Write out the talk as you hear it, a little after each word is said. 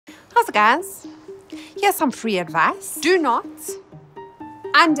How's it, guys? Here's some free advice. Do not,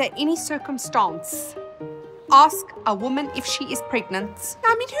 under any circumstance, ask a woman if she is pregnant.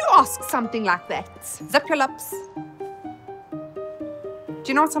 I mean, who asks something like that? Zip your lips. Do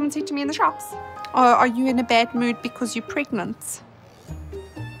you know what someone said to me in the shops? Oh, are you in a bad mood because you're pregnant?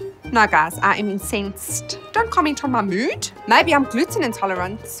 No, guys, I am incensed. Don't comment on my mood. Maybe I'm gluten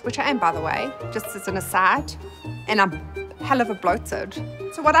intolerant, which I am, by the way, just as an aside. And I'm hell of a bloated.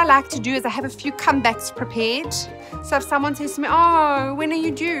 So what I like to do is I have a few comebacks prepared. So if someone says to me, oh, when are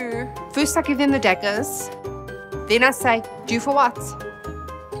you due? First I give them the daggers. Then I say, due for what?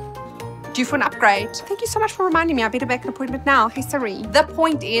 Due for an upgrade. Thank you so much for reminding me. I better make an appointment now. Hey, Siri. The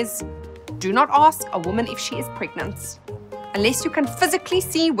point is, do not ask a woman if she is pregnant. Unless you can physically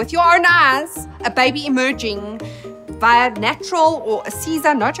see with your own eyes a baby emerging via natural or a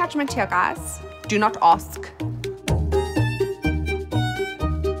Caesar. No judgment here, guys. Do not ask.